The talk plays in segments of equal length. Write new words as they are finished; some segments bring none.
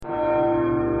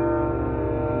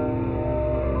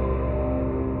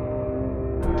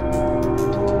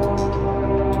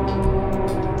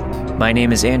My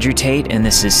name is Andrew Tate, and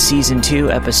this is Season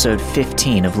 2, Episode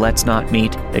 15 of Let's Not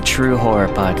Meet, a true horror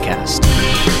podcast.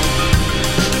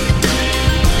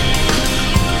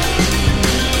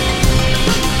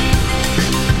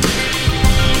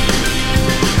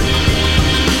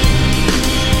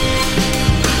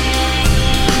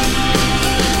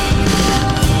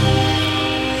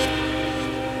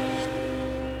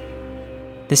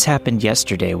 This happened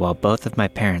yesterday while both of my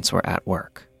parents were at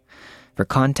work. For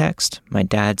context, my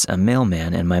dad's a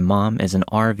mailman and my mom is an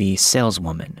RV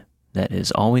saleswoman that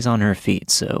is always on her feet,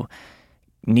 so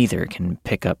neither can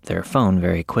pick up their phone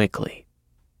very quickly.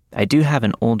 I do have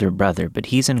an older brother, but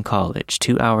he's in college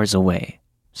 2 hours away,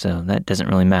 so that doesn't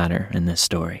really matter in this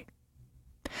story.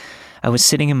 I was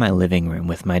sitting in my living room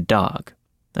with my dog,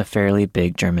 a fairly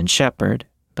big German Shepherd,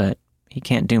 but he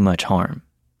can't do much harm.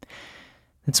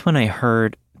 That's when I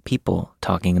heard people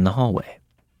talking in the hallway.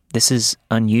 This is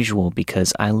unusual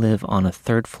because I live on a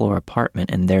third-floor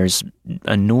apartment and there's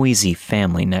a noisy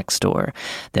family next door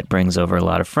that brings over a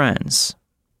lot of friends.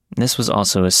 This was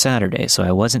also a Saturday, so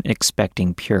I wasn't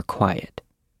expecting pure quiet.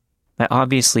 I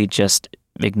obviously just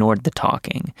ignored the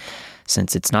talking,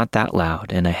 since it's not that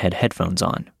loud and I had headphones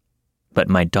on. But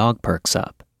my dog perks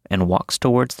up and walks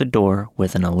towards the door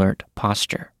with an alert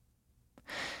posture.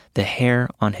 The hair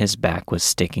on his back was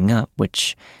sticking up,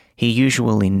 which he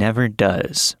usually never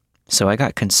does, so I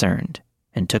got concerned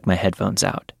and took my headphones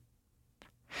out.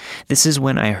 This is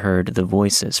when I heard the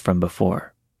voices from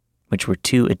before, which were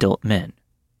two adult men,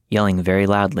 yelling very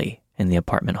loudly in the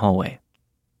apartment hallway.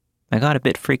 I got a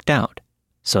bit freaked out,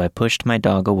 so I pushed my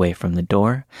dog away from the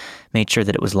door, made sure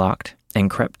that it was locked, and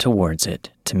crept towards it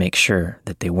to make sure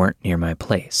that they weren't near my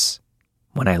place.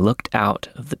 When I looked out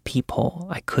of the peephole,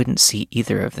 I couldn't see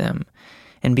either of them,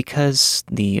 and because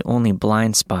the only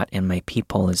blind spot in my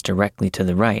peephole is directly to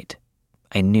the right,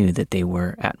 I knew that they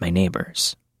were at my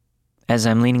neighbor's. As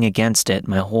I'm leaning against it,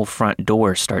 my whole front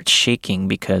door starts shaking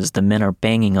because the men are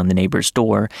banging on the neighbor's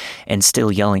door and still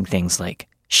yelling things like,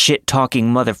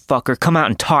 "Shit-talking motherfucker, come out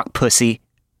and talk, pussy!"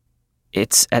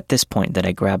 It's at this point that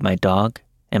I grab my dog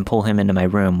and pull him into my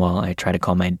room while I try to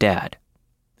call my dad,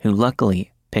 who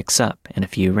luckily picks up in a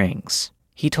few rings.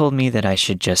 He told me that I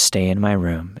should just stay in my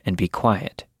room and be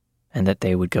quiet, and that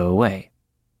they would go away.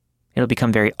 It'll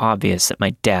become very obvious that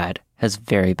my dad has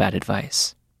very bad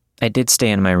advice. I did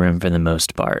stay in my room for the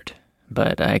most part,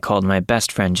 but I called my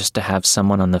best friend just to have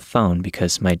someone on the phone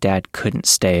because my dad couldn't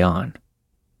stay on.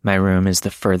 My room is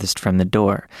the furthest from the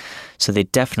door, so they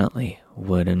definitely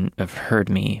wouldn't have heard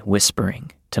me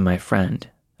whispering to my friend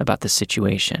about the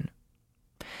situation.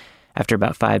 After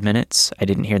about 5 minutes, I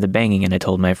didn't hear the banging and I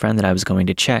told my friend that I was going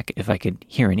to check if I could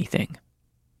hear anything.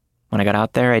 When I got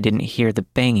out there, I didn't hear the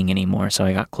banging anymore, so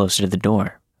I got closer to the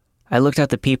door. I looked out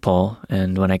the peephole,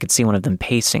 and when I could see one of them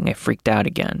pacing, I freaked out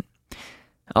again.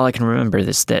 All I can remember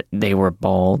is that they were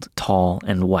bald, tall,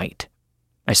 and white.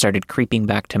 I started creeping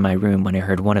back to my room when I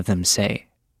heard one of them say,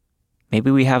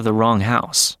 "Maybe we have the wrong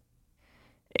house."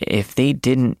 If they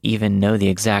didn't even know the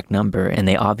exact number, and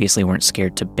they obviously weren't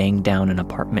scared to bang down an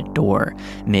apartment door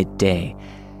midday,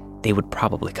 they would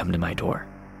probably come to my door.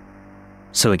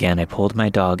 So again, I pulled my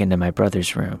dog into my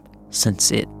brother's room, since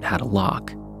it had a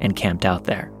lock, and camped out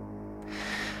there.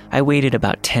 I waited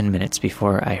about 10 minutes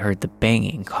before I heard the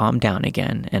banging calm down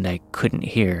again, and I couldn't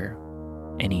hear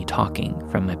any talking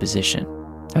from my position.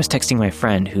 I was texting my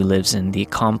friend who lives in the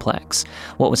complex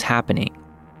what was happening,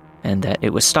 and that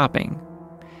it was stopping.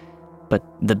 But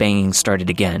the banging started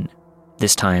again,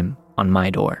 this time on my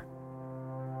door.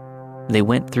 They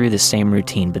went through the same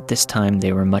routine, but this time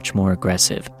they were much more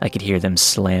aggressive. I could hear them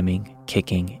slamming,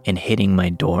 kicking, and hitting my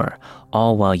door,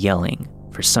 all while yelling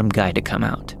for some guy to come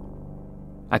out.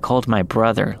 I called my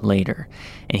brother later,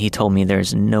 and he told me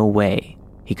there's no way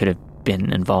he could have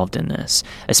been involved in this,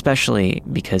 especially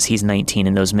because he's 19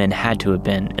 and those men had to have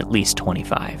been at least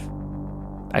 25.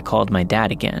 I called my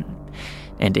dad again,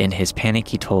 and in his panic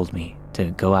he told me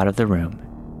to go out of the room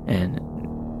and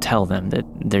tell them that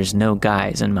there's no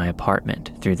guys in my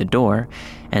apartment through the door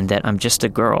and that I'm just a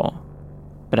girl.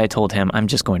 But I told him I'm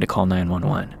just going to call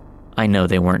 911. I know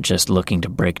they weren't just looking to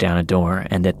break down a door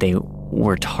and that they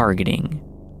were targeting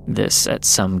this at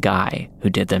some guy who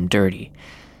did them dirty.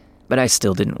 But I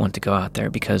still didn't want to go out there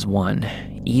because, one,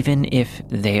 even if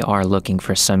they are looking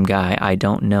for some guy, I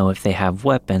don't know if they have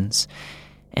weapons,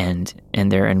 and in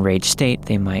their enraged state,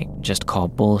 they might just call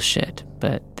bullshit,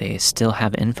 but they still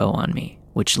have info on me,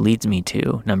 which leads me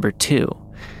to number 2.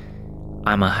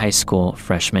 I'm a high school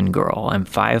freshman girl. I'm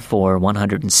 5'4",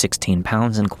 116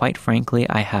 pounds, and quite frankly,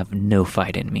 I have no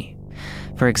fight in me.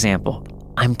 For example,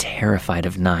 I'm terrified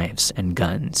of knives and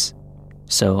guns.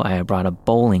 so I brought a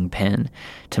bowling pin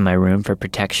to my room for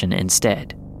protection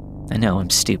instead. I know, I'm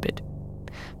stupid.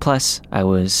 Plus, I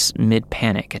was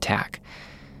mid-panic attack.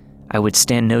 I would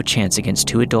stand no chance against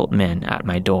 2 adult men at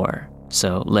my door,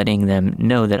 so letting them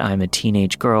know that I'm a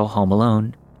teenage girl home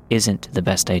alone isn't the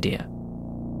best idea.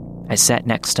 I sat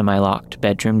next to my locked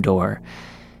bedroom door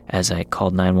as I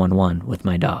called 911 with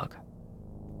my dog,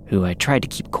 who I tried to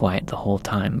keep quiet the whole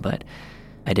time, but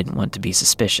I didn't want to be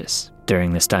suspicious.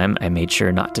 During this time, I made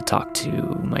sure not to talk to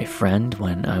my friend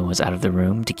when I was out of the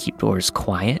room, to keep doors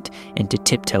quiet and to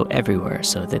tiptoe everywhere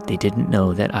so that they didn't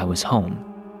know that I was home,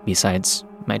 besides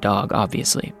my dog,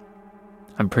 obviously.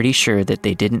 I'm pretty sure that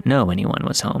they didn't know anyone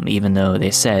was home, even though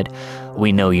they said,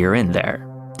 "We know you're in there,"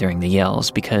 during the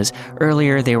yells, because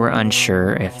earlier they were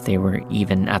unsure if they were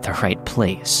even at the right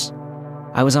place.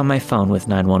 I was on my phone with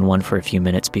 911 for a few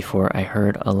minutes before I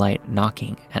heard a light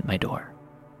knocking at my door,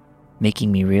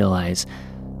 making me realize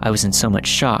I was in so much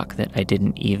shock that I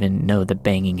didn't even know the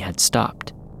banging had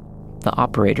stopped. The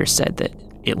operator said that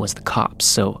it was the cops,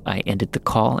 so I ended the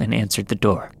call and answered the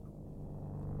door.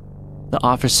 The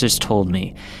officers told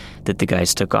me that the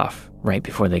guys took off right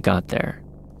before they got there.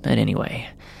 But anyway,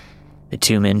 the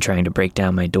 2 men trying to break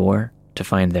down my door to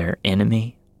find their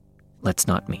enemy, let's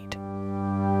not meet.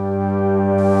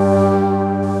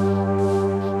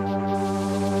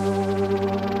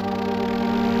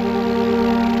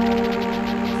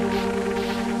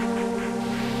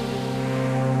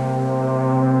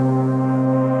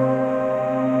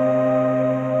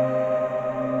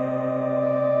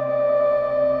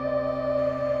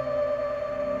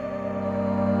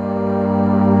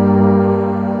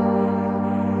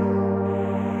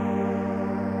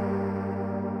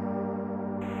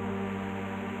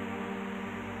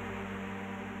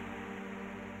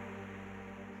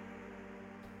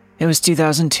 It was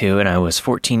 2002 and I was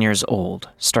 14 years old,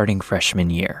 starting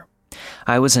freshman year.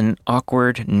 I was an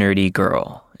awkward, nerdy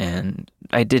girl, and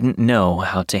I didn't know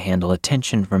how to handle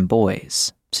attention from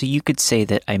boys, so you could say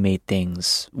that I made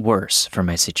things worse for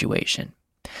my situation.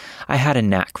 I had a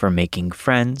knack for making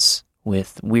friends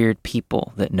with weird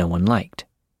people that no one liked,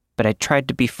 but I tried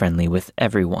to be friendly with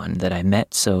everyone that I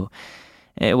met, so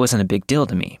it wasn't a big deal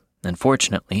to me.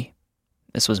 Unfortunately,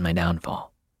 this was my downfall.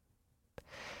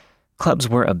 Clubs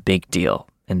were a big deal,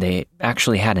 and they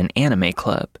actually had an anime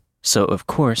club, so of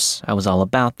course I was all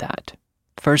about that.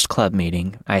 First club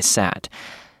meeting, I sat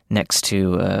next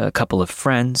to a couple of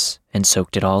friends and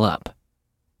soaked it all up.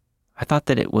 I thought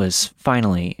that it was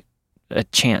finally a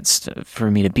chance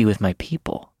for me to be with my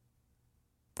people.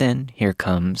 Then here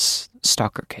comes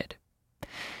Stalker Kid.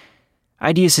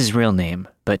 I'd use his real name,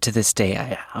 but to this day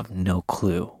I have no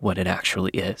clue what it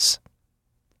actually is.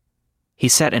 He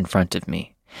sat in front of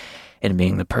me, and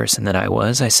being the person that I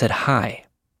was, I said hi.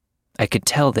 I could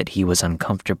tell that he was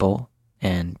uncomfortable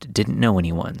and didn't know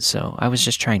anyone, so I was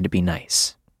just trying to be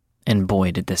nice. And boy,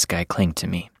 did this guy cling to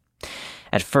me.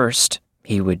 At first,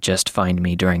 he would just find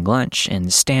me during lunch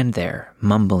and stand there,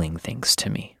 mumbling things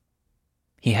to me.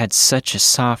 He had such a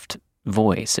soft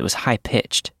voice, it was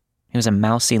high-pitched. He was a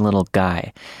mousy little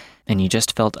guy, and you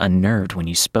just felt unnerved when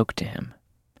you spoke to him.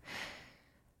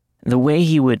 The way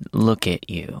he would look at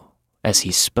you as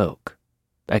he spoke,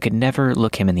 I could never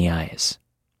look him in the eyes.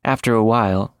 After a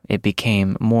while, it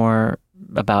became more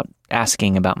about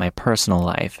asking about my personal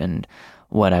life and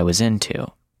what I was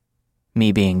into.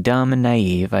 Me being dumb and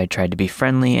naive, I tried to be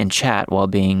friendly and chat while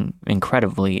being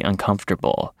incredibly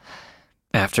uncomfortable.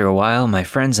 After a while, my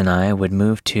friends and I would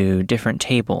move to different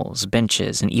tables,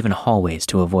 benches, and even hallways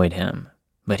to avoid him.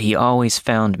 But he always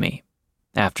found me.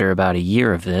 After about a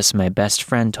year of this, my best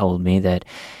friend told me that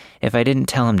if I didn't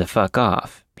tell him to fuck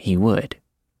off, he would.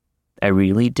 I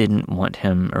really didn't want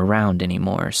him around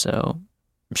anymore, so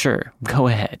sure, go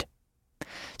ahead.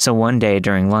 So one day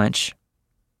during lunch,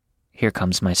 here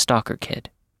comes my stalker kid,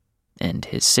 and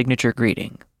his signature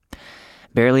greeting,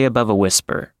 barely above a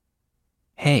whisper,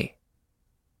 "Hey."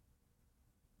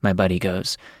 My buddy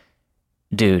goes,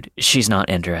 "Dude, she's not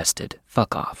interested.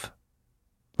 Fuck off."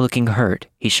 Looking hurt,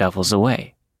 he shuffles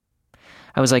away.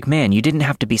 I was like, man, you didn't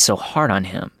have to be so hard on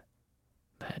him.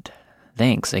 But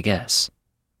thanks, I guess.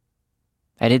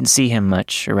 I didn't see him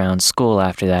much around school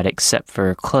after that except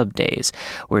for club days,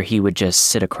 where he would just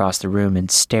sit across the room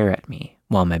and stare at me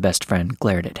while my best friend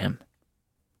glared at him.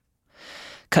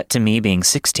 Cut to me being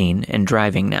 16 and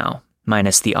driving now,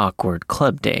 minus the awkward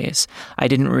club days. I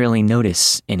didn't really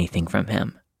notice anything from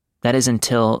him. That is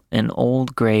until an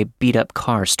old gray beat-up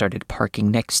car started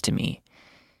parking next to me,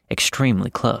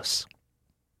 extremely close.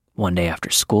 One day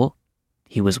after school,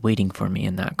 he was waiting for me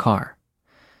in that car.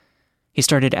 He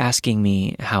started asking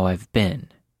me how I've been.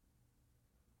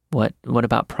 What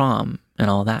about prom? and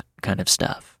all that kind of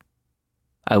stuff.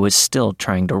 I was still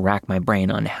trying to rack my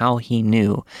brain on how he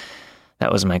knew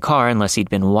that was my car unless he'd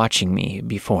been watching me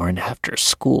before and after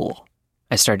school.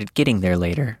 I started getting there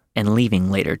later and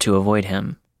leaving later to avoid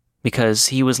him, because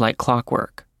he was like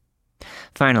clockwork.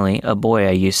 Finally, a boy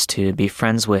I used to be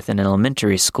friends with in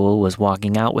elementary school was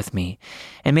walking out with me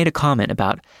and made a comment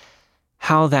about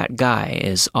how that guy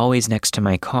is always next to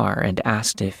my car and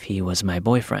asked if he was my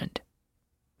boyfriend.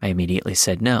 I immediately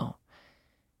said no.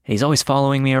 He's always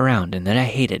following me around and that I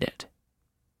hated it.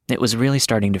 It was really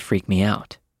starting to freak me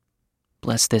out.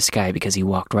 Bless this guy, because he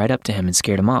walked right up to him and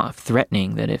scared him off,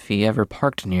 threatening that if he ever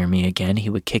parked near me again,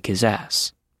 he would kick his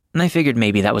ass. And I figured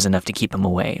maybe that was enough to keep him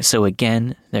away. So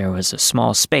again, there was a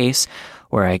small space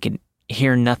where I could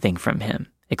hear nothing from him,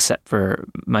 except for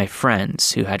my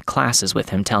friends who had classes with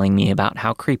him telling me about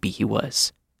how creepy he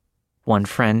was. One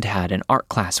friend had an art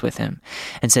class with him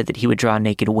and said that he would draw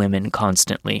naked women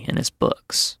constantly in his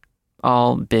books.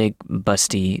 All big,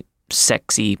 busty,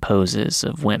 sexy poses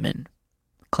of women.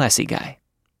 Classy guy.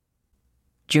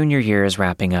 Junior year is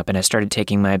wrapping up and I started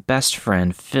taking my best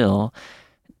friend, Phil,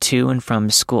 to and from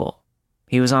school.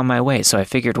 He was on my way, so I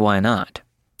figured why not.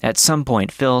 At some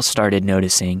point, Phil started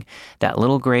noticing that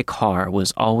little gray car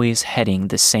was always heading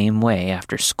the same way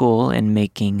after school and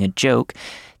making a joke,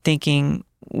 thinking,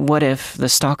 what if the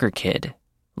stalker kid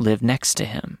lived next to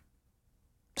him?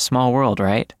 Small world,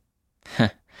 right?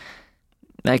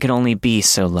 I could only be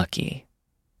so lucky.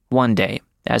 One day,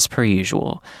 as per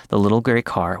usual, the little gray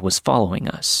car was following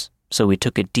us, so we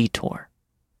took a detour.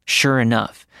 Sure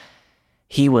enough,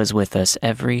 he was with us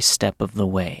every step of the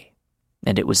way,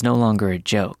 and it was no longer a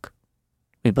joke.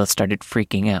 We both started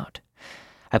freaking out.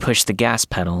 I pushed the gas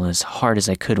pedal as hard as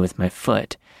I could with my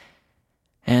foot,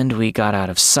 and we got out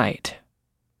of sight.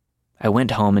 I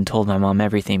went home and told my mom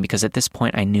everything because at this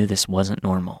point I knew this wasn't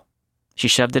normal. She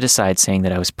shoved it aside, saying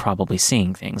that I was probably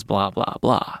seeing things, blah, blah,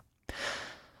 blah.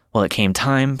 Well, it came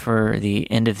time for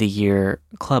the end-of-the-year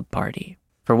club party.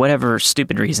 For whatever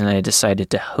stupid reason, I decided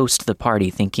to host the party,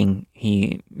 thinking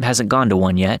he hasn't gone to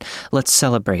one yet. Let's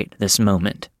celebrate this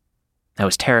moment. I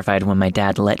was terrified when my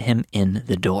dad let him in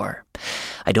the door.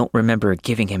 I don't remember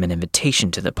giving him an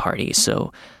invitation to the party,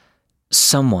 so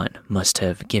someone must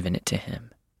have given it to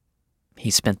him.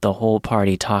 He spent the whole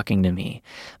party talking to me,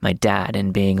 my dad,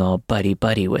 and being all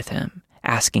buddy-buddy with him,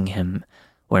 asking him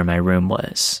where my room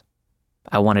was.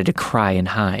 I wanted to cry and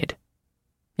hide.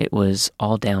 It was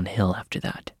all downhill after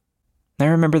that. I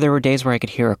remember there were days where I could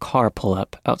hear a car pull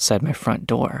up outside my front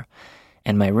door,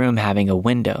 and my room having a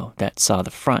window that saw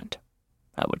the front.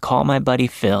 I would call my buddy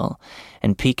Phil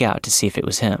and peek out to see if it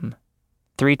was him.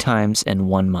 3 times in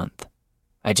 1 month.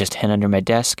 I just hid under my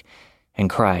desk and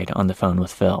cried on the phone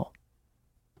with Phil.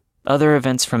 Other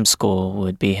events from school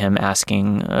would be him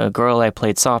asking a girl I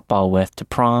played softball with to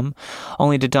prom,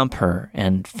 only to dump her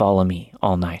and follow me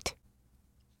all night.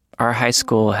 Our high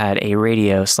school had a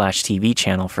radio/TV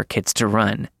channel for kids to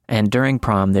run, and during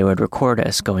prom they would record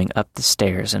us going up the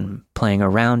stairs and playing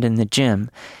around in the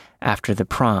gym after the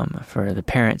prom for the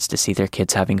parents to see their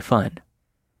kids having fun.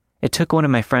 It took one of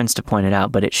my friends to point it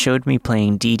out, but it showed me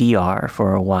playing DDR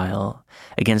for a while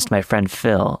against my friend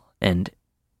Phil, and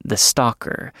the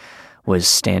stalker was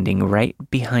standing right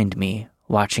behind me,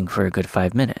 watching for a good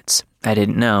 5 minutes. I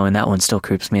didn't know, and that one still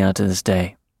creeps me out to this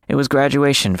day. It was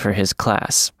graduation for his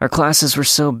class. Our classes were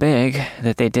so big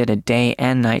that they did a day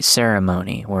and night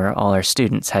ceremony where all our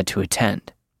students had to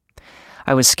attend.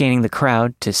 I was scanning the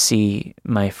crowd to see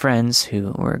my friends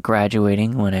who were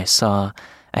graduating when I saw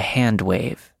a hand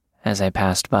wave as I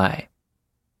passed by.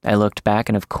 I looked back,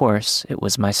 and of course, it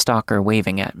was my stalker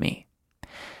waving at me.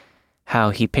 How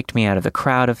he picked me out of the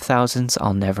crowd of thousands,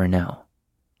 I'll never know.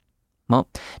 Well,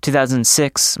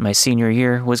 2006, my senior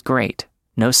year, was great.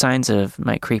 No signs of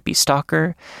my creepy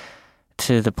stalker,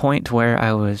 to the point where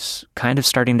I was kind of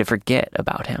starting to forget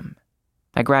about him.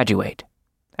 I graduate.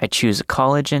 I choose a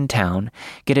college in town,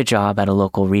 get a job at a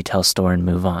local retail store, and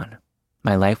move on.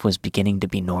 My life was beginning to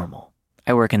be normal.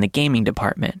 I work in the gaming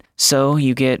department, so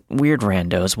you get weird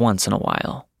randos once in a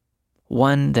while.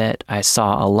 One that I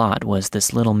saw a lot was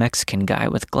this little Mexican guy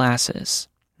with glasses.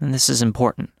 And this is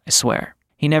important, I swear.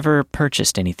 He never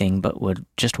purchased anything but would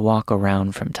just walk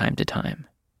around from time to time.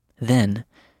 Then,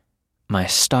 my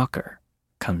stalker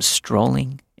comes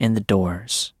strolling in the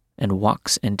doors and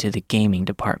walks into the gaming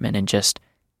department and just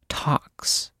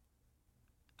talks.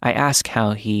 I ask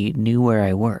how he knew where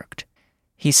I worked.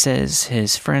 He says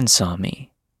his friend saw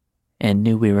me and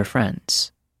knew we were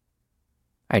friends.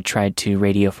 I tried to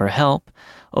radio for help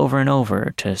over and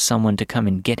over to someone to come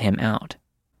and get him out.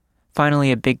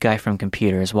 Finally, a big guy from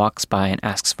computers walks by and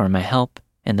asks for my help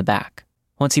in the back.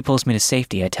 Once he pulls me to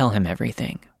safety, I tell him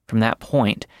everything. From that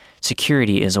point,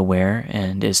 security is aware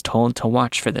and is told to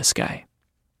watch for this guy.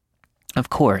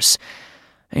 Of course,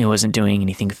 he wasn't doing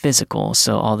anything physical,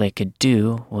 so all they could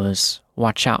do was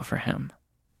watch out for him.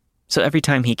 So every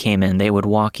time he came in, they would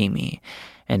walkie me,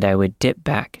 and I would dip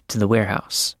back to the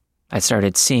warehouse. I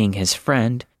started seeing his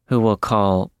friend, who we'll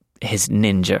call his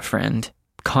ninja friend,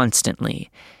 constantly,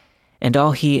 and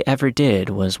all he ever did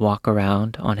was walk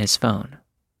around on his phone.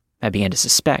 I began to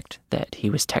suspect that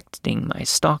he was texting my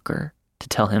stalker to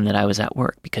tell him that I was at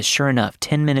work, because sure enough,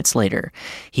 10 minutes later,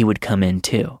 he would come in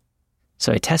too.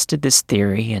 So I tested this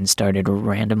theory and started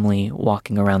randomly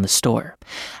walking around the store.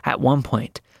 At one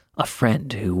point, a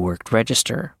friend who worked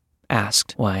register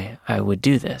asked why I would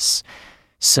do this,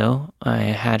 so I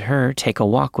had her take a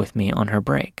walk with me on her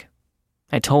break.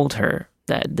 I told her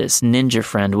that this ninja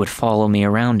friend would follow me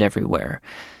around everywhere,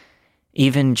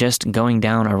 even just going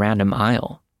down a random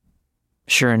aisle.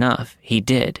 Sure enough, he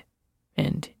did,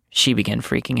 and she began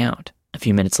freaking out. A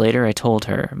few minutes later, I told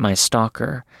her my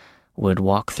stalker would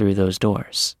walk through those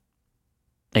doors.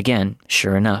 Again,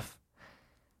 sure enough.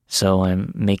 So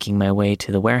I'm making my way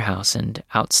to the warehouse, and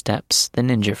out steps the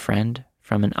ninja friend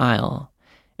from an aisle,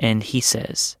 and he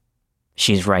says,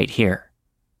 "She's right here."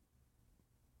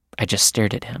 I just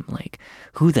stared at him like,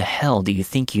 who the hell do you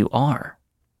think you are?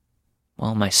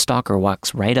 Well, my stalker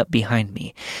walks right up behind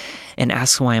me and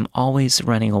asks why I'm always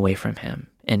running away from him.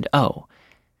 And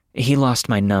he lost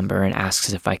my number and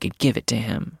asks if I could give it to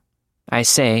him. I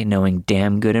say, knowing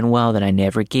damn good and well that I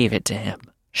never gave it to him,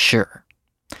 sure.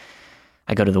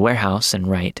 I go to the warehouse and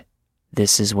write,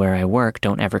 "This is where I work,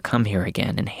 don't ever come here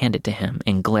again," and hand it to him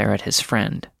and glare at his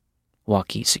friend,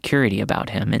 walkie security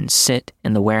about him, and sit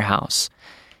in the warehouse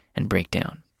and break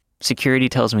down. Security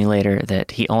tells me later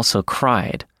that he also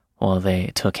cried while they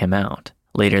took him out.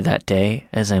 Later that day,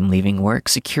 as I'm leaving work,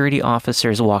 security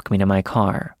officers walk me to my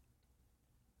car.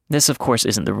 This, of course,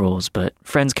 isn't the rules, but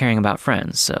friends caring about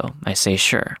friends, so I say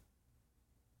sure.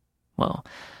 Well,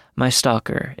 my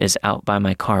stalker is out by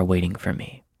my car waiting for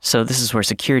me. So this is where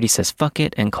security says fuck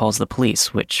it and calls the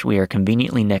police, which we are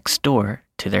conveniently next door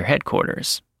to their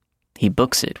headquarters. He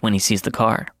books it when he sees the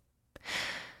car.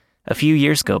 A few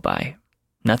years go by.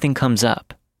 Nothing comes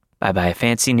up. I buy a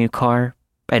fancy new car.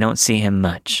 I don't see him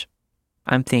much.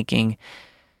 I'm thinking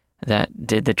that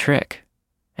did the trick,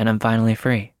 and I'm finally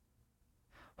free.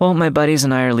 Well, my buddies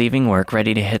and I are leaving work,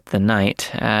 ready to hit the night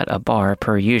at a bar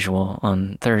per usual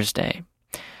on Thursday.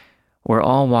 We're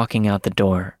all walking out the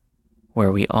door,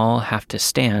 where we all have to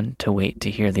stand to wait to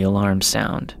hear the alarm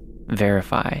sound,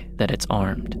 verify that it's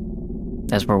armed.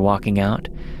 As we're walking out,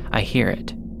 I hear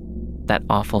it, that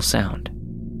awful sound.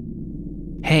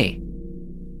 "Hey,"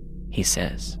 he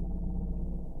says.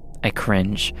 I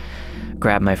cringe,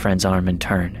 grab my friend's arm and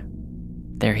turn.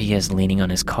 There he is, leaning on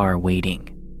his car, waiting.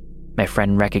 My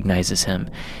friend recognizes him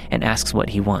and asks what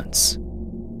he wants.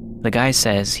 The guy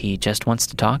says he just wants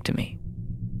to talk to me.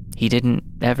 He didn't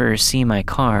ever see my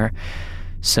car,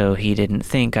 so he didn't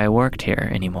think I worked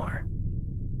here anymore.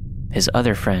 His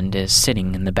other friend is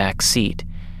sitting in the back seat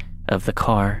of the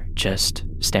car, just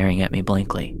staring at me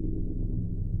blankly.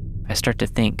 I start to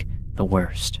think the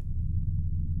worst.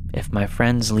 If my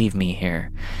friends leave me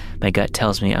here, my gut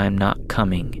tells me I'm not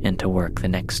coming into work the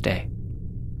next day,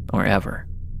 or ever.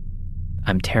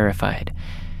 I'm terrified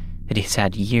that he's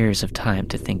had years of time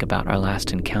to think about our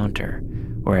last encounter,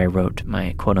 where I wrote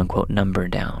my quote-unquote number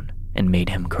down and made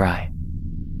him cry.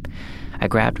 I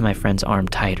grabbed my friend's arm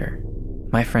tighter.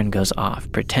 My friend goes off,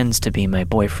 pretends to be my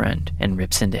boyfriend, and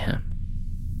rips into him.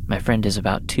 My friend is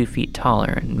about 2 feet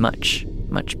taller and much,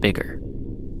 much bigger.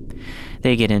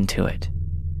 They get into it,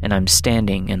 and I'm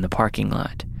standing in the parking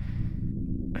lot.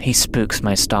 He spooks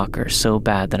my stalker so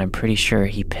bad that I'm pretty sure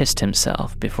he pissed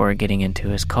himself before getting into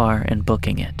his car and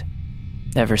booking it.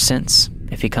 Ever since,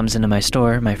 if he comes into my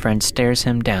store, my friend stares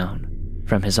him down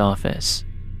from his office,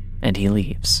 and he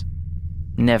leaves.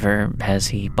 Never has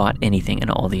he bought anything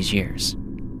in all these years.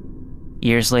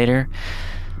 Years later,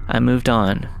 I moved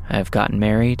on. I've gotten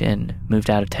married and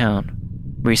moved out of town.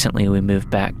 Recently, we moved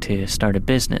back to start a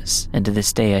business, and to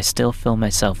this day, I still feel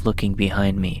myself looking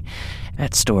behind me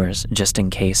at stores just in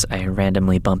case I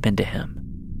randomly bump into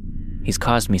him. He's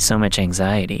caused me so much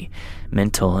anxiety,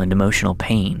 mental and emotional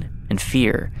pain, and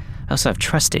fear. I also have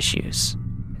trust issues.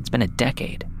 It's been a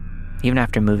decade. Even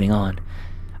after moving on,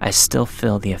 I still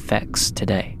feel the effects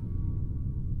today.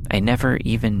 I never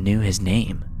even knew his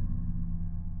name.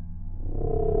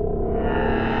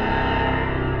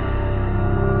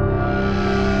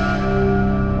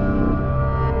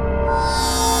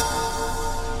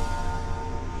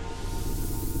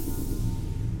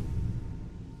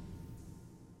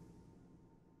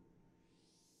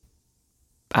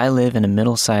 I live in a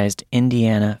middle-sized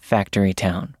Indiana factory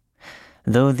town.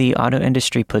 Though the auto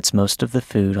industry puts most of the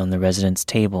food on the residents'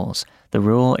 tables, the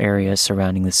rural areas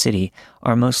surrounding the city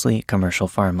are mostly commercial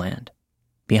farmland.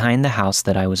 Behind the house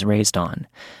that I was raised on,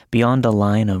 beyond a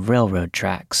line of railroad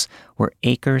tracks, were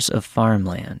acres of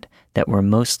farmland that were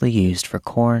mostly used for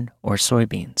corn or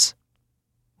soybeans.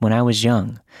 When I was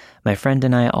young, my friend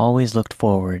and I always looked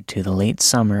forward to the late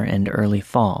summer and early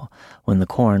fall when the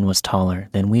corn was taller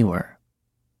than we were,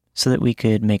 so that we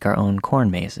could make our own corn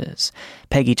mazes,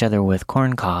 peg each other with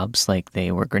corn cobs like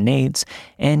they were grenades,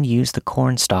 and use the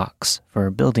corn stalks for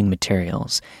building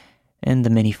materials, and the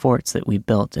many forts that we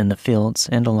built in the fields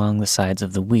and along the sides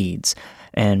of the weeds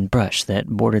and brush that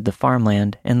bordered the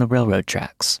farmland and the railroad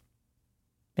tracks.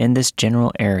 In this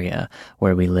general area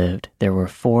where we lived, there were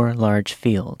 4 large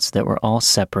fields that were all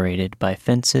separated by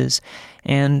fences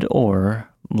and/or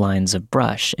lines of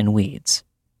brush and weeds.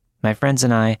 My friends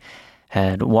and I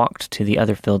had walked to the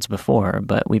other fields before,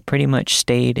 but we pretty much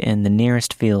stayed in the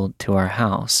nearest field to our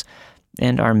house,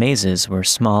 and our mazes were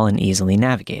small and easily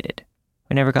navigated.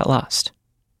 We never got lost.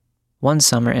 One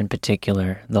summer in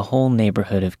particular, the whole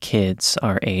neighborhood of kids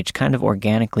our age kind of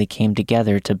organically came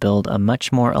together to build a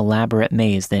much more elaborate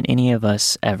maze than any of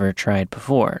us ever tried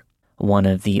before. One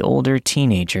of the older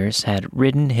teenagers had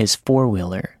ridden his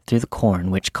 4-wheeler through the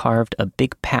corn, which carved a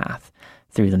big path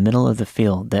through the middle of the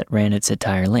field that ran its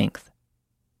entire length.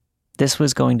 This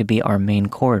was going to be our main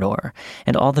corridor,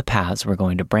 and all the paths were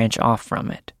going to branch off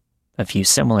from it. A few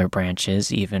similar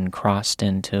branches even crossed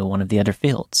into one of the other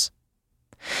fields.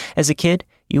 As a kid,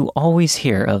 you always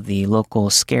hear of the local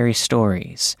scary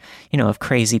stories, of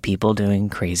crazy people doing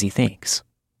crazy things.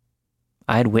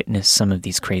 I had witnessed some of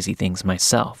these crazy things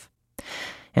myself.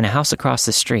 In a house across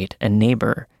the street, a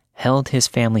neighbor held his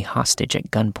family hostage at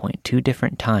gunpoint 2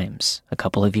 different times, a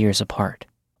couple of years apart.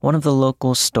 One of the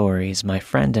local stories my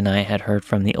friend and I had heard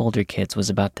from the older kids was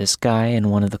about this guy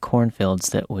in one of the cornfields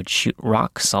that would shoot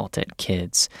rock salt at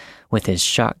kids with his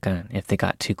shotgun if they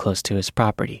got too close to his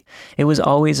property. It was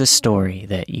always a story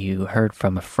that you heard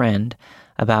from a friend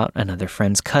about another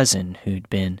friend's cousin who'd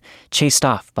been chased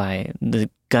off by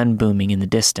the gun booming in the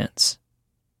distance.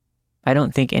 I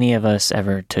don't think any of us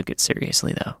ever took it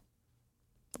seriously, though.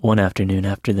 One afternoon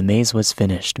after the maze was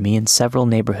finished, me and several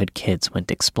neighborhood kids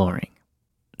went exploring.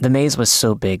 The maze was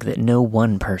so big that no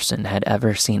one person had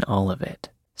ever seen all of it.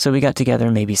 So we got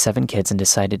together, maybe 7 kids, and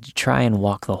decided to try and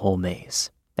walk the whole maze.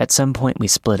 At some point, we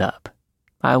split up.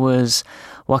 I was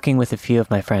walking with a few of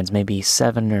my friends, maybe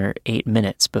 7 or 8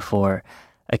 minutes before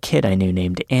a kid I knew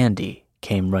named Andy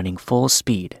came running full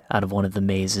speed out of one of the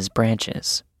maze's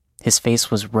branches. His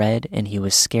face was red and he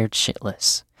was scared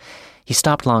shitless. He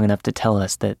stopped long enough to tell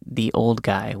us that the old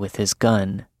guy with his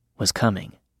gun was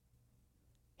coming.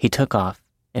 He took off,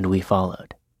 and we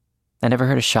followed. I never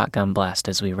heard a shotgun blast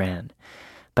as we ran,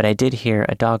 but I did hear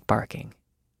a dog barking,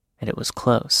 and it was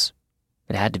close.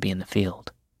 It had to be in the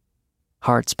field.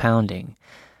 Hearts pounding,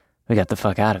 we got the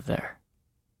fuck out of there.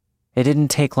 It didn't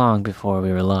take long before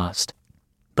we were lost,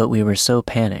 but we were so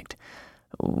panicked,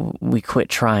 we quit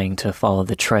trying to follow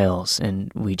the trails,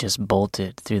 and we just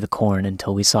bolted through the corn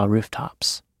until we saw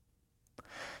rooftops.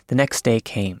 The next day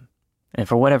came, and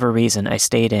for whatever reason, I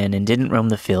stayed in and didn't roam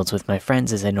the fields with my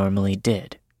friends as I normally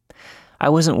did. I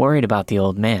wasn't worried about the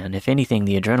old man. If anything,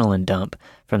 the adrenaline dump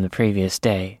from the previous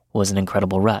day was an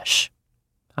incredible rush.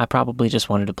 I probably just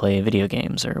wanted to play video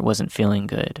games or wasn't feeling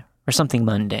good, or something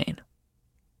mundane.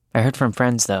 I heard from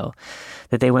friends, though,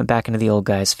 that they went back into the old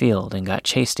guy's field and got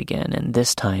chased again, and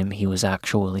this time he was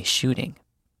actually shooting.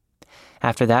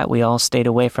 After that, we all stayed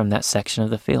away from that section of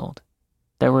the field.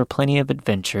 There were plenty of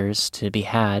adventures to be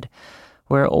had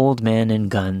where old men and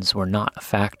guns were not a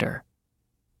factor.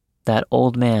 That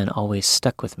old man always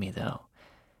stuck with me, though,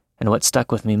 and what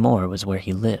stuck with me more was where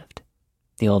he lived.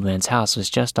 The old man's house was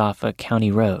just off a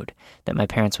county road that my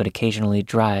parents would occasionally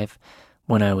drive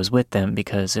when I was with them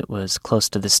because it was close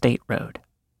to the state road.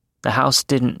 The house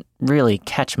didn't really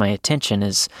catch my attention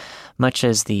as much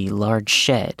as the large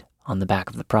shed on the back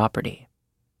of the property.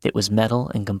 It was metal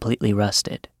and completely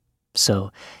rusted,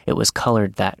 so it was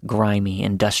colored that grimy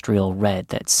industrial red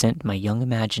that sent my young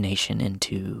imagination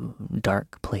into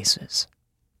dark places.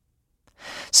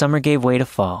 Summer gave way to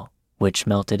fall, which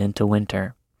melted into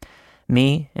winter.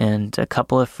 Me and a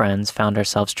couple of friends found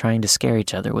ourselves trying to scare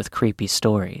each other with creepy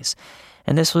stories,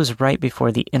 and this was right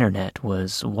before the internet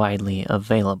was widely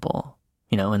available,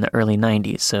 in the early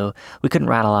 90s, so we couldn't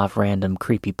rattle off random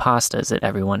creepypastas that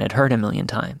everyone had heard a million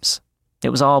times. It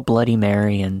was all Bloody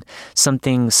Mary and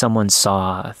something someone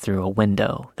saw through a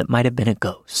window that might have been a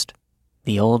ghost.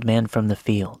 The old man from the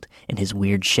field in his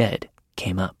weird shed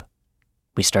came up.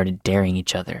 We started daring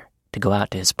each other to go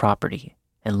out to his property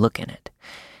and look in it,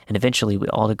 and eventually we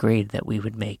all agreed that we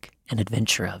would make an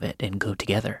adventure of it and go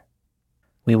together.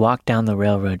 We walked down the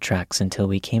railroad tracks until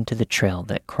we came to the trail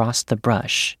that crossed the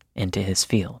brush into his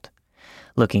field.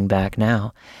 Looking back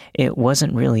now, it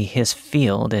wasn't really his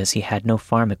field as he had no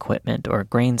farm equipment or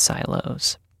grain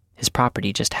silos. His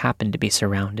property just happened to be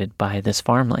surrounded by this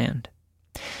farmland.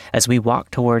 As we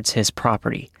walked towards his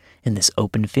property in this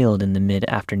open field in the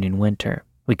mid-afternoon winter,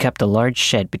 we kept a large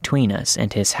shed between us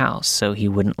and his house so he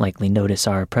wouldn't likely notice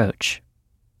our approach.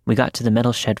 We got to the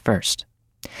metal shed first.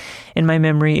 In my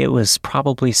memory, it was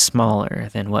probably smaller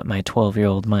than what my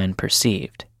 12-year-old mind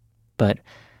perceived, but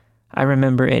I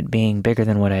remember it being bigger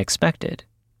than what I expected,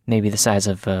 maybe the size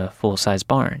of a full-size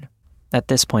barn. At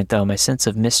this point, though, my sense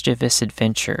of mischievous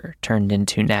adventure turned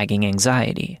into nagging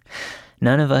anxiety.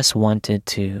 None of us wanted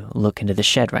to look into the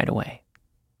shed right away.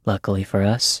 Luckily for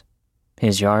us,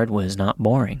 his yard was not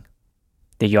boring.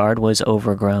 The yard was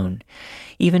overgrown.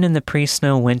 Even in the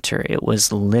pre-snow winter, it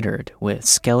was littered with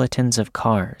skeletons of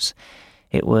cars.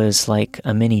 It was like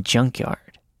a mini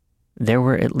junkyard. There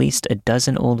were at least a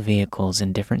dozen old vehicles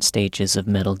in different stages of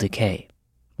metal decay.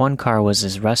 One car was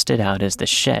as rusted out as the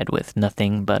shed with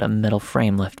nothing but a metal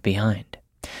frame left behind.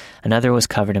 Another was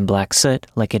covered in black soot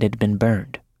like it had been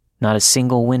burned. Not a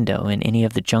single window in any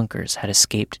of the junkers had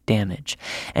escaped damage,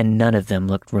 and none of them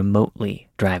looked remotely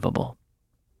drivable.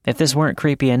 If this weren't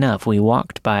creepy enough, we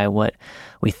walked by what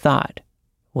we thought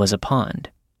was a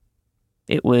pond.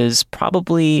 It was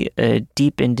probably a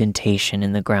deep indentation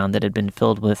in the ground that had been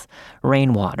filled with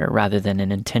rainwater rather than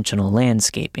an intentional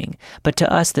landscaping, but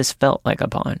to us this felt like a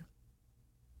pond.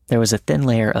 There was a thin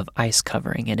layer of ice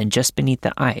covering it, and just beneath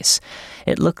the ice,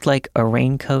 it looked like a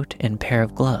raincoat and pair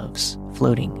of gloves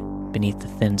floating beneath the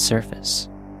thin surface.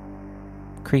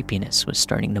 Creepiness was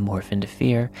starting to morph into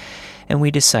fear, and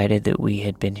we decided that we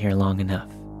had been here long enough.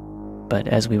 But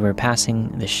as we were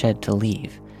passing the shed to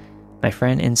leave, my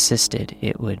friend insisted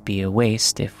it would be a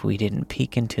waste if we didn't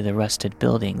peek into the rusted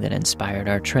building that inspired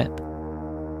our trip.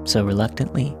 So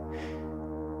reluctantly,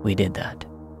 we did that.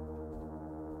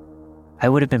 I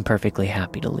would have been perfectly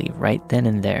happy to leave right then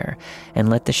and there and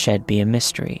let the shed be a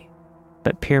mystery,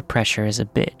 but peer pressure is a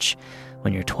bitch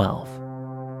when you're 12.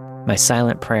 My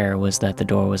silent prayer was that the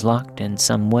door was locked in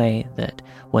some way that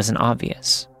wasn't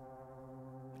obvious.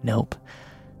 Nope,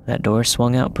 that door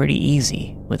swung out pretty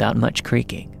easy without much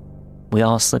creaking. We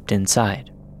all slipped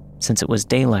inside. Since it was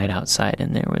daylight outside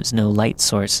and there was no light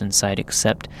source inside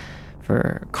except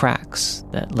for cracks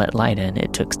that let light in,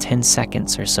 it took 10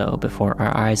 seconds or so before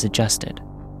our eyes adjusted.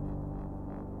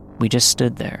 We just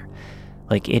stood there,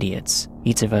 like idiots,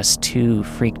 each of us too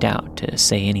freaked out to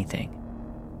say anything.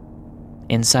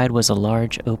 Inside was a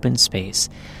large open space,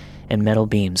 and metal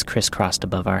beams crisscrossed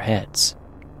above our heads.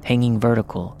 Hanging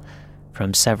vertical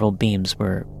from several beams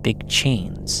were big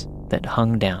chains that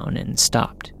hung down and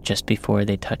stopped just before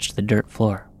they touched the dirt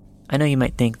floor. I know you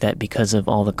might think that because of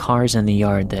all the cars in the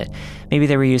yard that maybe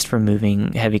they were used for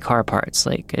moving heavy car parts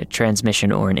like a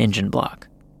transmission or an engine block.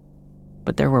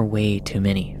 But there were way too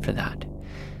many for that.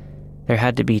 There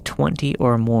had to be 20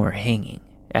 or more hanging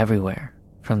everywhere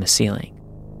from the ceiling.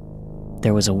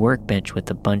 There was a workbench with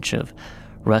a bunch of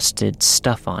rusted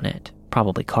stuff on it,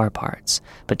 probably car parts,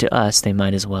 but to us they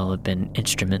might as well have been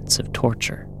instruments of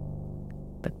torture.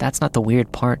 But that's not the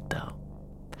weird part, though.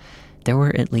 There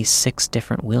were at least 6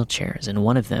 different wheelchairs, and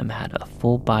one of them had a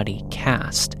full-body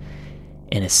cast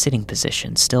in a sitting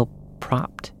position, still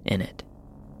propped in it.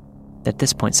 At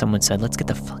this point, someone said, "Let's get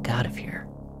the fuck out of here."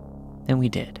 And we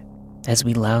did. As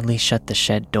we loudly shut the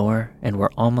shed door and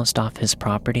were almost off his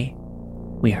property,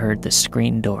 we heard the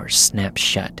screen door snap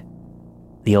shut.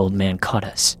 The old man caught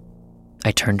us.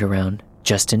 I turned around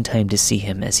just in time to see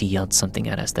him as he yelled something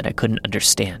at us that I couldn't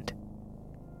understand.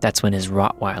 That's when his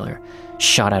Rottweiler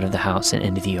shot out of the house and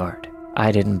into the yard.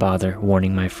 I didn't bother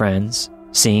warning my friends.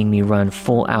 Seeing me run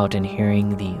full out and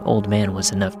hearing the old man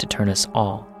was enough to turn us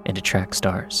all into track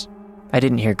stars. I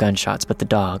didn't hear gunshots, but the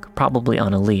dog, probably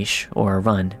on a leash or a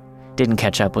run, didn't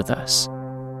catch up with us.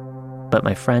 But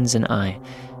my friends and I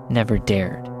never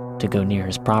dared to go near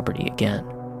his property again.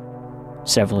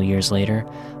 Several years later,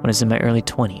 when I was in my early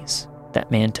 20s, that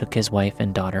man took his wife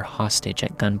and daughter hostage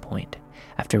at gunpoint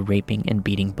after raping and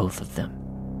beating both of them.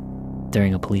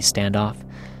 During a police standoff,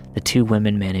 the 2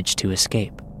 women managed to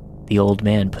escape. The old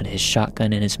man put his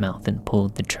shotgun in his mouth and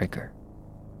pulled the trigger.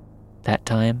 That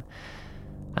time,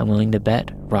 I'm willing to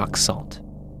bet rock salt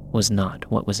was not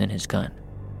what was in his gun.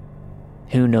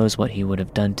 Who knows what he would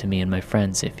have done to me and my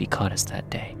friends if he caught us that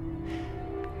day.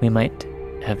 We might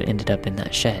have ended up in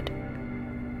that shed.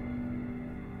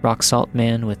 Rock Salt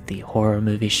Man with the Horror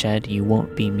Movie Shed. You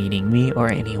won't be meeting me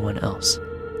or anyone else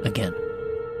again.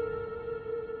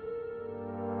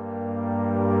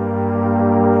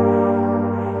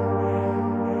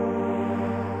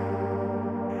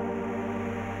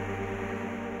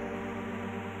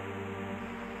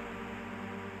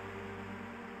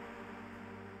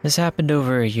 This happened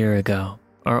over a year ago.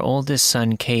 Our oldest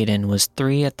son, Caden, was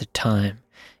 3 at the time,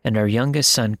 and our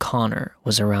youngest son, Connor,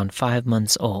 was around 5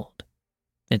 months old.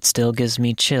 It still gives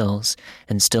me chills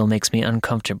and still makes me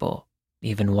uncomfortable,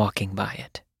 even walking by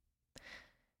it.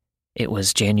 It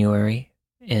was January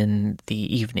in the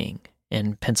evening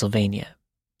in Pennsylvania.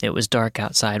 It was dark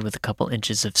outside with a couple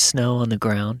inches of snow on the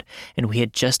ground, and we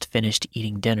had just finished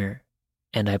eating dinner,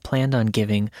 and I planned on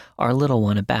giving our little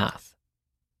one a bath.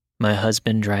 My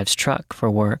husband drives truck for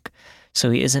work, so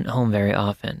he isn't home very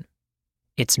often.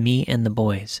 It's me and the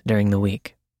boys during the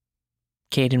week.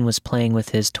 Caden was playing with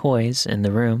his toys in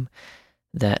the room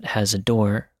that has a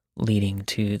door leading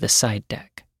to the side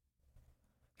deck.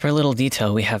 For a little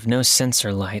detail, we have no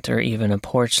sensor light or even a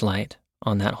porch light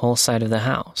on that whole side of the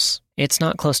house. It's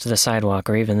not close to the sidewalk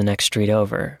or even the next street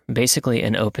over. Basically,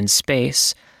 an open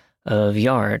space of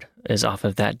yard is off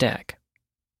of that deck.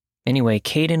 Anyway,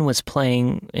 Caden was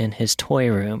playing in his toy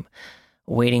room,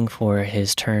 waiting for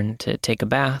his turn to take a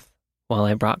bath while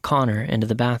I brought Connor into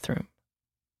the bathroom.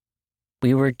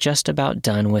 We were just about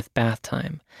done with bath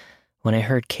time when I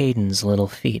heard Caden's little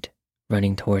feet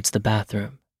running towards the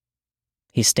bathroom.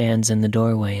 He stands in the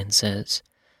doorway and says,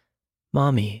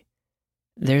 "Mommy,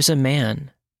 there's a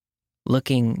man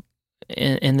looking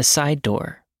in the side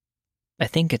door. I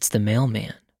think it's the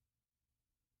mailman."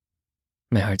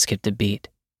 My heart skipped a beat.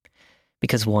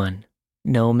 Because 1,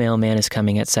 no mailman is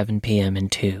coming at 7 p.m.,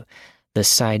 and 2, the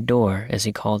side door, as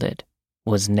he called it,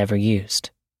 was never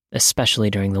used, especially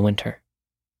during the winter.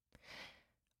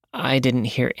 I didn't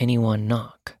hear anyone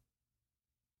knock.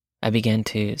 I began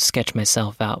to sketch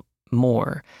myself out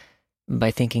more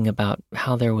by thinking about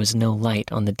how there was no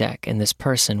light on the deck and this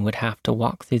person would have to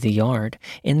walk through the yard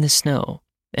in the snow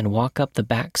and walk up the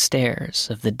back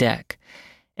stairs of the deck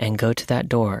and go to that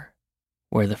door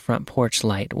where the front porch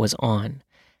light was on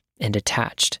and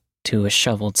attached to a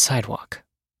shoveled sidewalk.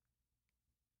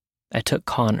 I took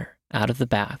Connor out of the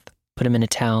bath, put him in a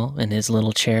towel in his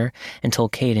little chair, and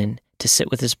told Caden to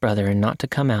sit with his brother and not to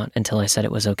come out until I said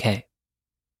it was okay.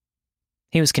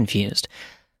 He was confused,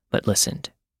 but listened.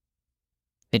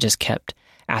 They just kept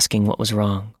asking what was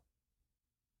wrong.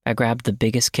 I grabbed the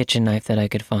biggest kitchen knife that I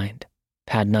could find,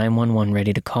 had 911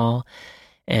 ready to call,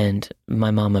 and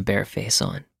my mama bear face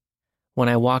on. When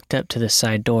I walked up to the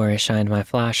side door, I shined my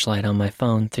flashlight on my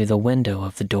phone through the window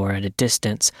of the door at a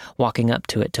distance, walking up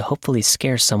to it to hopefully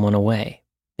scare someone away.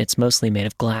 It's mostly made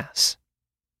of glass.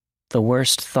 The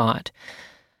worst thought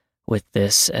with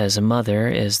this as a mother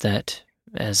is that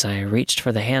as I reached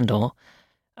for the handle,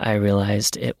 I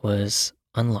realized it was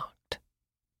unlocked.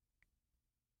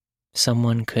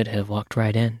 Someone could have walked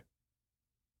right in.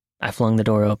 I flung the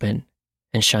door open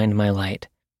and shined my light,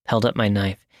 held up my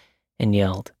knife, and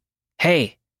yelled,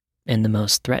 "Hey!" in the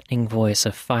most threatening voice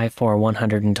a 5'4",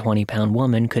 120-pound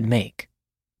woman could make.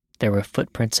 There were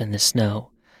footprints in the snow,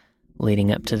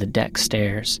 leading up to the deck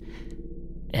stairs,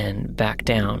 and back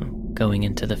down, going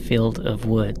into the field of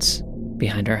woods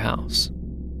behind our house.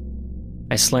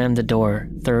 I slammed the door,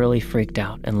 thoroughly freaked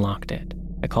out, and locked it.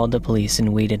 I called the police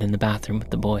and waited in the bathroom with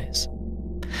the boys.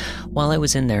 While I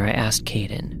was in there, I asked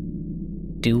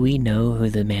Caden, "Do we know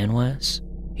who the man was?"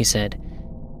 He said,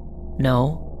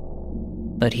 "No.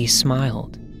 But he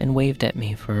smiled and waved at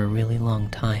me for a really long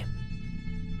time."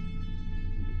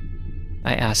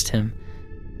 I asked him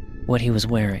what he was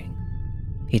wearing.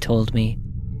 He told me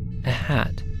a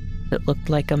hat that looked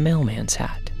like a mailman's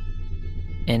hat,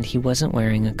 and he wasn't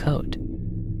wearing a coat.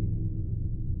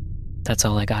 That's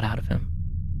all I got out of him.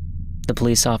 The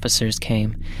police officers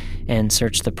came and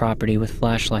searched the property with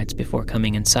flashlights before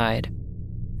coming inside.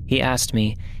 He asked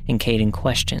me and Caden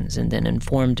questions and then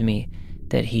informed me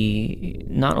that he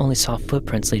not only saw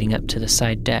footprints leading up to the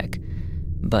side deck,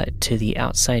 but to the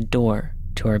outside door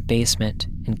to our basement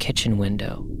and kitchen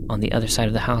window on the other side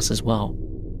of the house as well.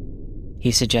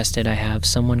 He suggested I have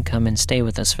someone come and stay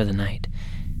with us for the night,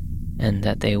 and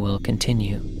that they will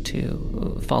continue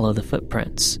to follow the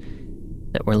footprints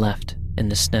that were left in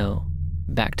the snow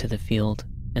back to the field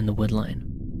and the woodline.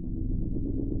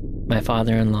 My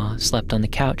father-in-law slept on the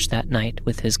couch that night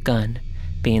with his gun,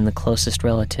 being the closest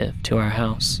relative to our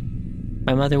house.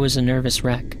 My mother was a nervous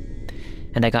wreck,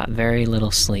 and I got very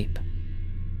little sleep.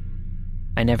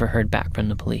 I never heard back from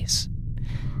the police.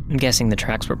 I'm guessing the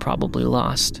tracks were probably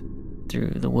lost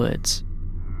through the woods.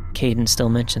 Caden still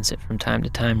mentions it from time to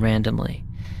time randomly,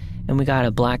 and we got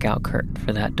a blackout curtain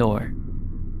for that door.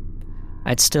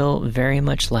 I'd still very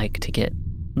much like to get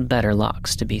better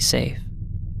locks to be safe.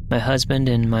 My husband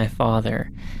and my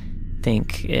father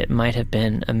think it might have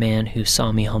been a man who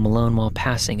saw me home alone while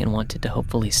passing and wanted to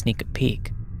hopefully sneak a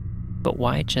peek. But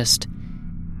why just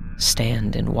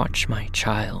stand and watch my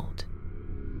child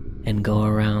and go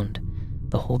around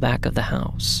the whole back of the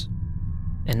house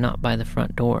and not by the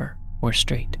front door or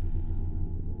street?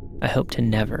 I hope to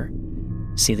never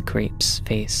see the creep's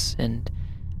face, and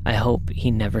I hope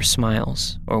he never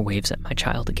smiles or waves at my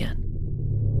child again.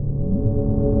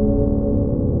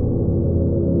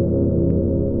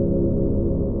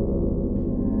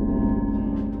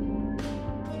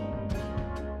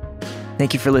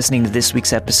 Thank you for listening to this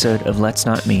week's episode of Let's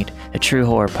Not Meet, a true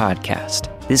horror podcast.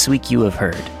 This week you have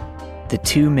heard The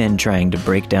Two Men Trying to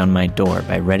Break Down My Door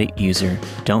by Reddit user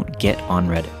Don't Get on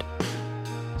Reddit.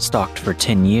 Stalked for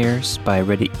 10 Years by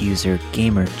Reddit user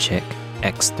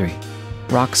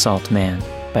GamerChickX3. Rock Salt Man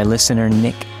by listener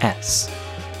Nick S.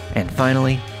 And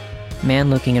finally,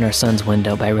 Man Looking in Our Son's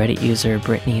Window by Reddit user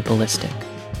Brittany Ballistic.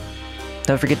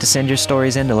 Don't forget to send your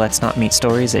stories in to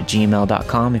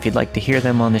letsnotmeetstories@gmail.com if you'd like to hear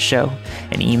them on the show,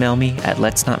 and email me at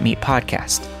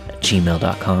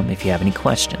letsnotmeetpodcast@gmail.com if you have any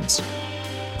questions.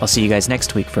 I'll see you guys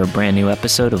next week for a brand new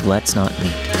episode of Let's Not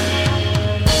Meet.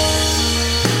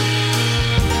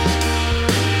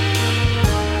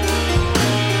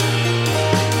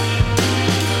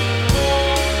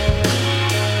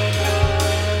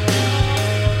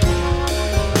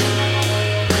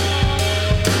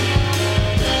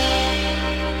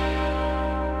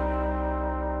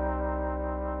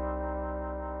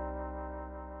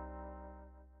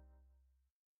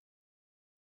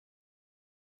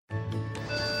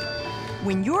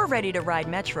 When you're ready to ride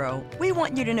Metro, we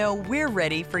want you to know we're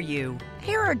ready for you.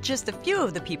 Here are just a few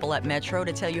of the people at Metro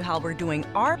to tell you how we're doing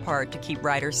our part to keep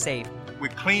riders safe. We're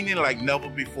cleaning like never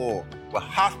before with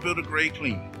hospital-grade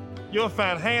cleaning. You'll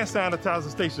find hand sanitizer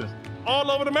stations all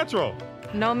over the Metro.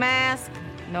 No mask,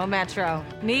 no Metro.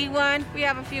 Need one? We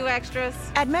have a few extras.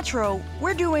 At Metro,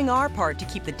 we're doing our part to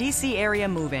keep the DC area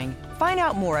moving. Find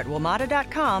out more at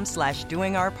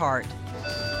WMATA.com/doingourpart.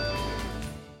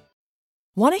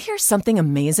 Want to hear something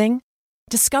amazing?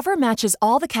 Discover matches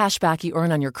all the cash back you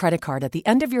earn on your credit card at the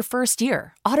end of your first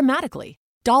year, automatically,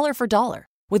 dollar for dollar,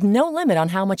 with no limit on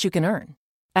how much you can earn.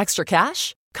 Extra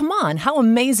cash? Come on, how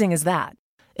amazing is that?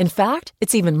 In fact,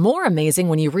 it's even more amazing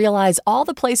when you realize all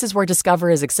the places where Discover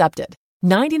is accepted.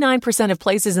 99% of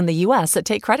places in the U.S. that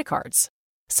take credit cards.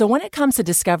 So when it comes to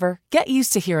Discover, get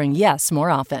used to hearing yes more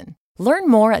often. Learn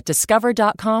more at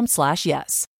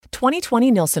discover.com/yes.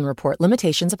 2020 Nielsen Report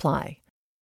limitations apply.